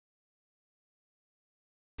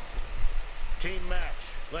Team match.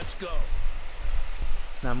 Let's go.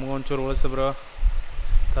 ನಮಗೊಂಚೂರು ಉಳಿಸು bro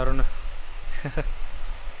ತರುಣ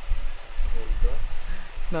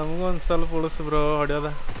ನಮಗೊಂದು ಸ್ವಲ್ಪ ಉಳಿಸು ಬ್ರೋ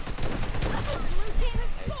ಹೊಡೆಯೋದ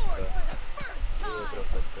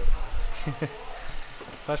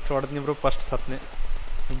ಫಸ್ಟ್ ಹೊಡೆದ್ನಿ ಬ್ರೋ ಫಸ್ಟ್ ಸತ್ನೆ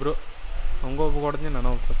ಇಬ್ರು ಹಂಗೊಬ್ಬ ಹೊಡೆದ್ನಿ ನಾನು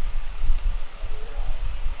ಒಂದು ಸತ್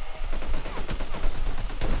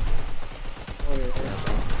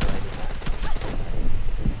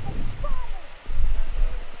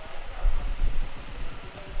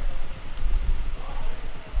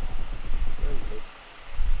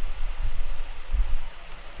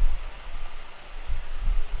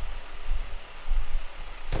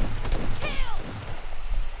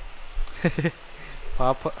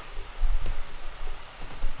ಪಾಪ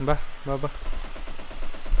ಬಾ ಬಾ ಬಾ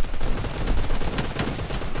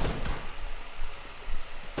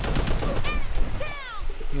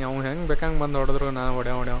ನೀವು ಹೆಂಗೆ ಬೇಕಂಗೆ ಬಂದು ಹೊಡೆದ್ರು ನಾನು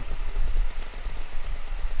ಹೊಡ್ಯಾವ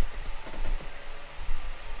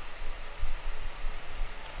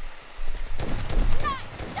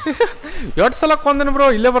ಎಷ್ಟು ಸಲ ಕೊಂದಿನ ಬ್ರೋ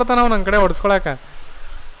ಇಲ್ಲೇ ಬರ್ತಾನ ಅವ ನನ್ನ ಕಡೆ ಹೊಡ್ಸ್ಕೊಳಕ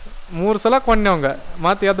 3 ಸಲ ಕೊಂಡೆ ಅವಂಗ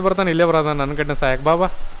ಮತ್ತೆ ಎದ್ದು ಬರ್ತಾನೆ ಇಲ್ಲೇ ಬರೋದ ನನ್ನ ಕಡೆ ಸಾಯಕ್ ಬಾಬಾ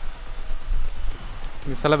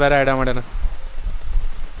ಈ ಸಲ ಬೇರೆ ಐಡಿಯಾ ಮಾಡ್ಯಾನ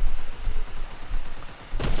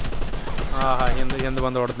ಹಿಂದೆ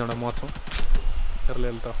ಬಂದು ಹೊಡೆದ್ ನೋಡ ಮೋಸ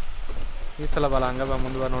ಇರಲಿಲ್ಲ ಈ ಸಲ ಬಲ್ಲ ಹಂಗ ಬಾ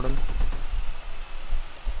ಮುಂದೆ ಬಾ ನೋಡೋಣ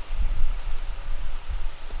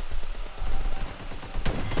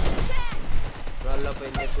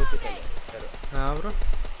ಹಾಂ ಬ್ರೋ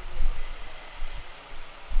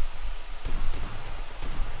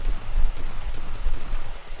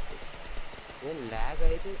ಏನು ಲ್ಯಾಗ್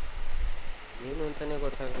ಆಯಿತು ಏನು ಅಂತಾನೆ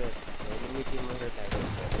ಗೊತ್ತಾಗಲ್ಲ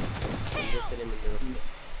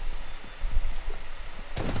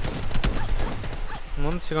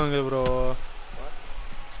ಮುಂದೆ ಸಿಗೋಂಗಿಲ್ಲ ಬ್ರೋ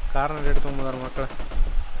ಕಾರ್ನ ರೇಟ್ ತೊಗೊಂಬಂದಾರ ಮಕ್ಕಳು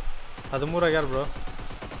 13 ಆಗ್ಯಾರ ಬ್ರೋ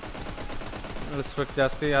ಇಳಿಸ್ಬೇಕು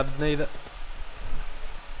ಜಾಸ್ತಿ 15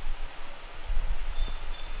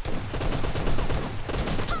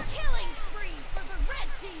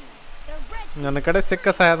 ನನ್ನ ಕಡೆ ಸಿಕ್ಕ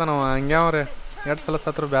ಸಾಯದ ನಾವು ಹಂಗ್ಯಾವ್ರಿ 2 ಸಲ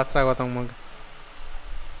ಸತ್ರು ಬೇಸರ ಆಗತ್ತ ಮಗ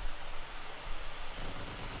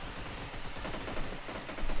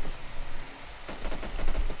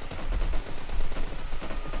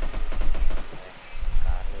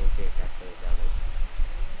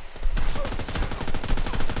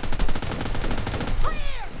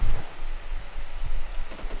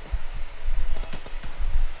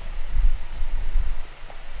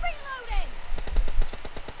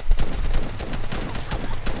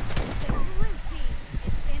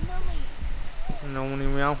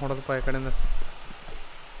ನೀವು ಯಾವ ಹೊಡೆದಪ್ಪ ಈ ಕಡೆಯಿಂದ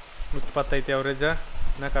 20 ಅವರೇಜ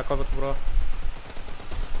ನಾಲ್ಕು ಹಾಕೋಬೇಕು ಬ್ರೋ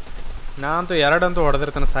ನಾ ಅಂತೂ 2 ಅಂತೂ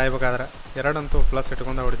ಹೊಡೆದಿರ್ತಾನೆ ಸಾಯ್ಬೇಕಾದ್ರೆ 2 ಅಂತೂ ಪ್ಲಸ್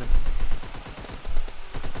ಇಟ್ಕೊಂಡ ಹೊಡಿತೀನಿ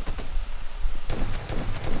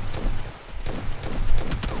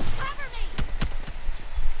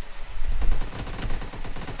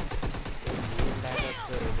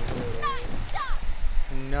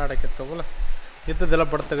ಇನ್ನಾಡಕ್ಕೆ ತಗೋಲ್ಲ ಇದ್ದದೆಲ್ಲ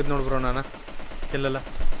ಬಡ ತೆಗೆದು ನೋಡಿ ಬ್ರೋ ನಾನು ಇಲ್ಲೆಲ್ಲ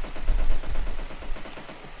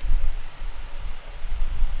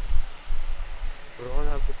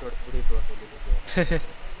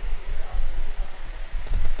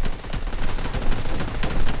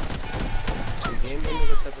ಗೇಮ್ ಏನು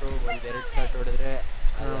ಗೊತ್ತಾ ಬ್ರೋ ಒಂದೆರಡು ಶಾಟ್ ಹೊಡೆದ್ರೆ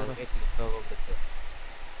ಕ್ಲಿಕ್ ಆಗೋಗುತ್ತೆ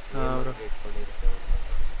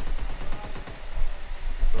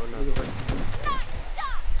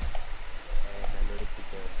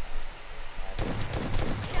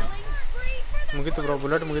ಮುಗೀತು ಬ್ರೋ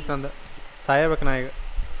ಬುಲೆಟ್ ಮುಗೀತು ಅಂದ ಸಾಯಬೇಕು ನಾ ಈಗ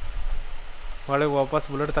ಒಳಗೆ ವಾಪಸ್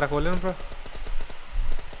ಬುಲೆಟ್ ತರಕ್ಕೆ ಹೋಗ್ಲೇನು ಬ್ರೋ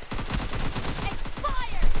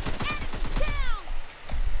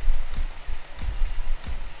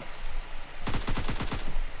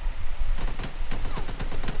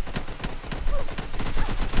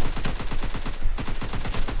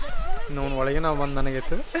ನೋವು ಒಳಗೆ ನಾವು ಬಂದು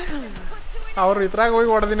ನನಗಿತ್ತು ಅವ್ರು ಇದ್ರಾಗ ಹೋಗಿ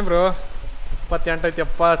ಹೊಡೆದೀನಿ ಬ್ರೋ 28 ಐತಿ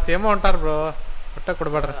ಅಪ್ಪ ಸೇಮ ಹೊಂಟಾರ ಬ್ರೋ ಒಟ್ಟ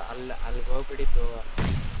ಕೊಡ್ಬೇಡ್ರಿ ಅಲ್ಲಿ ಹೋಗ್ಬಿಡಿ ಬ್ರೋ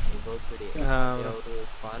ಅಲ್ಲಿ ಹೋಗ್ಬಿಡಿ ಅವರು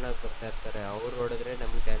ಸ್ಪಾನ್ ಆಗಿ ಬರ್ತಾ ಇರ್ತಾರೆ ಅವ್ರು ಹೊಡೆದ್ರೆ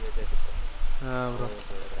ನಮ್ಗೆ ಡ್ಯಾಮೇಜ್ ಆಗುತ್ತೆ ಹಾಂ ಬ್ರೋ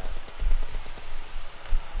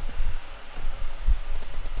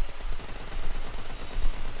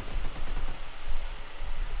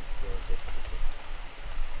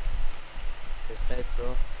ಎಷ್ಟಾಯ್ತು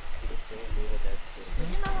ಬ್ರೋ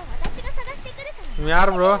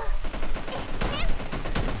ಯಾರು ಬ್ರೋ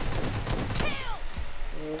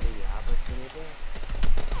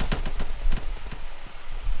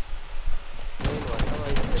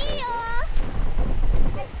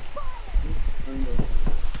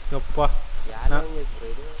ಯಪ್ಪ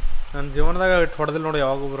ನನ್ನ ಜೀವನದಾಗ ಇಟ್ಟು ಹೊಡೆದಿಲ್ಲ ನೋಡಿ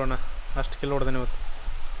ಯಾವಾಗ ಬ್ರೋನ ಅಷ್ಟು ಕಿಲ್ ಹೊಡೆದೇನೆ ಇವತ್ತು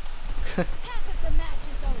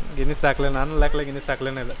ಗಿನ್ನಿಸ್ ಹಾಕ್ಲೆ ನಾನು ಲೆಕ್ಕಲೆ ಗಿನ್ನಿಸ್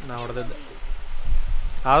ಹಾಕ್ಲೇನೇ ಇಲ್ಲ ನಾ ಹೊಡೆದಿದ್ದೆ.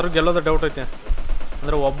 ಆದ್ರೂ ಗೆಲ್ಲೋದು ಡೌಟ್ ಐತೆ.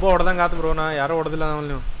 ಅಂದ್ರೆ ಒಬ್ಬ ಹೊಡೆದಂಗೆ ಆತು ಬ್ರೋ, ನಾ ಯಾರೋ ಹೊಡೆದಿಲ್ಲ ನಾವು.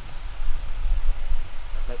 ನೀವು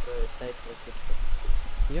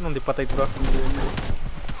ಏನೊಂದು 25 ಬ್ರೋ,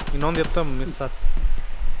 ಇನ್ನೊಂದು ಎತ್ತ ಮಿಸ್ ಆಯ್ತು.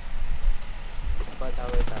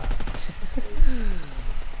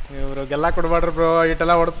 ಇವ್ರು ಗೆಲ್ಲ ಕೊಡ್ಬಾಡ್ರಿ ಬ್ರೋ,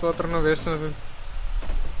 ಇಟ್ಟೆಲ್ಲ ಹೊಡೆಸೋತ್ರನು ವೇಸ್ಟ್.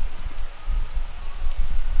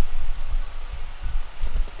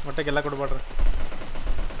 ಒಟ್ಟೆ ಗೆಲ್ಲ ಕೊಡ್ಬಾಡ್ರಿ.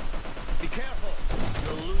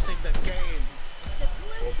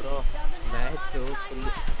 ಮ್ಯಾಚು ಫುಲ್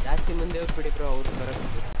ಜಾಸ್ತಿ ಮುಂದೆ ಹೋಗ್ಬಿಡಿ ಬ್ರೋ. ಅವ್ರು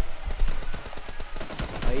ಬರೋಕ್ಕೆ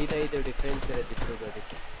 5 ಡಿಫ್ರೆನ್ಸ್ ಇರೋದಿತ್ತು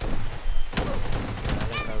ಅದಕ್ಕೆ.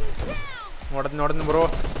 ನೋಡಿದ್ನಿ ಬ್ರೋ,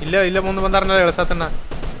 ಇಲ್ಲೇ ಮುಂದೆ ಬಂದಾರಲ್ಲ ಎಳ್ಸತ್ತನ್ನ.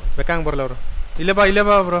 ಬೇಕಂಗೆ ಬರಲ್ಲ ಅವರು. ಇಲ್ಲೇ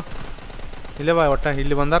ಬಾ ಬ್ರೋ, ಇಲ್ಲೇ ಬಾ. ಒಟ್ಟ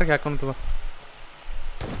ಇಲ್ಲಿ ಬಂದಾರ ಯಾಕಂತ ಬಾ.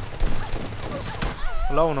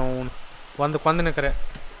 ಅಲ್ಲ ಅವನು ಒಂದು ಕೊಂದಿನ ಕರೆ,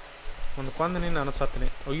 ಒಂದು ಕೊಂದಿನಿ ನಾನು ಸತ್ತೀನಿ.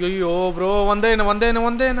 ಅಯ್ಯಯ್ಯೋ ಬ್ರೋ, ಒಂದೇನ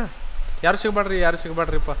ಯಾರು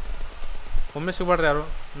ಸಿಗ್ಬಾಡ್ರಿಪ್ಪ. ಒಮ್ಮೆ ಸಿಗ್ಬಾಡ್ರಿ ಯಾರು.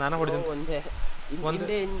 ನಾನು ಹೊಡಿದ್ದೀನಿ.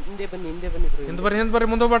 ಹಿಂದೆ ಬರ್ರಿ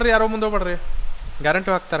ಮುಂದೆ ಹೋಗ್ಬಾಡ್ರಿ. ಯಾರೋ ಮುಂದೆ ಹೋಗ್ಬಾಡ್ರಿ, ಗ್ಯಾರಂಟಿ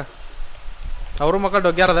ಹಾಕ್ತಾರ. ಅವರು ಮಕ್ಕಳು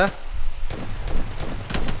ಡೊಗ್ಗ್ಯಾರದ.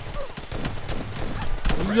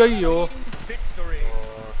 ಅಯ್ಯಯ್ಯೋ,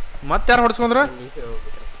 ಮತ್ತೆ ಯಾರು ಹೊಡ್ಸ್ಕೊಂಡ್ರ?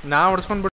 ನಾ ಹೊಡ್ಸ್ಕೊಂಡ್ಬಿಟ್ಟು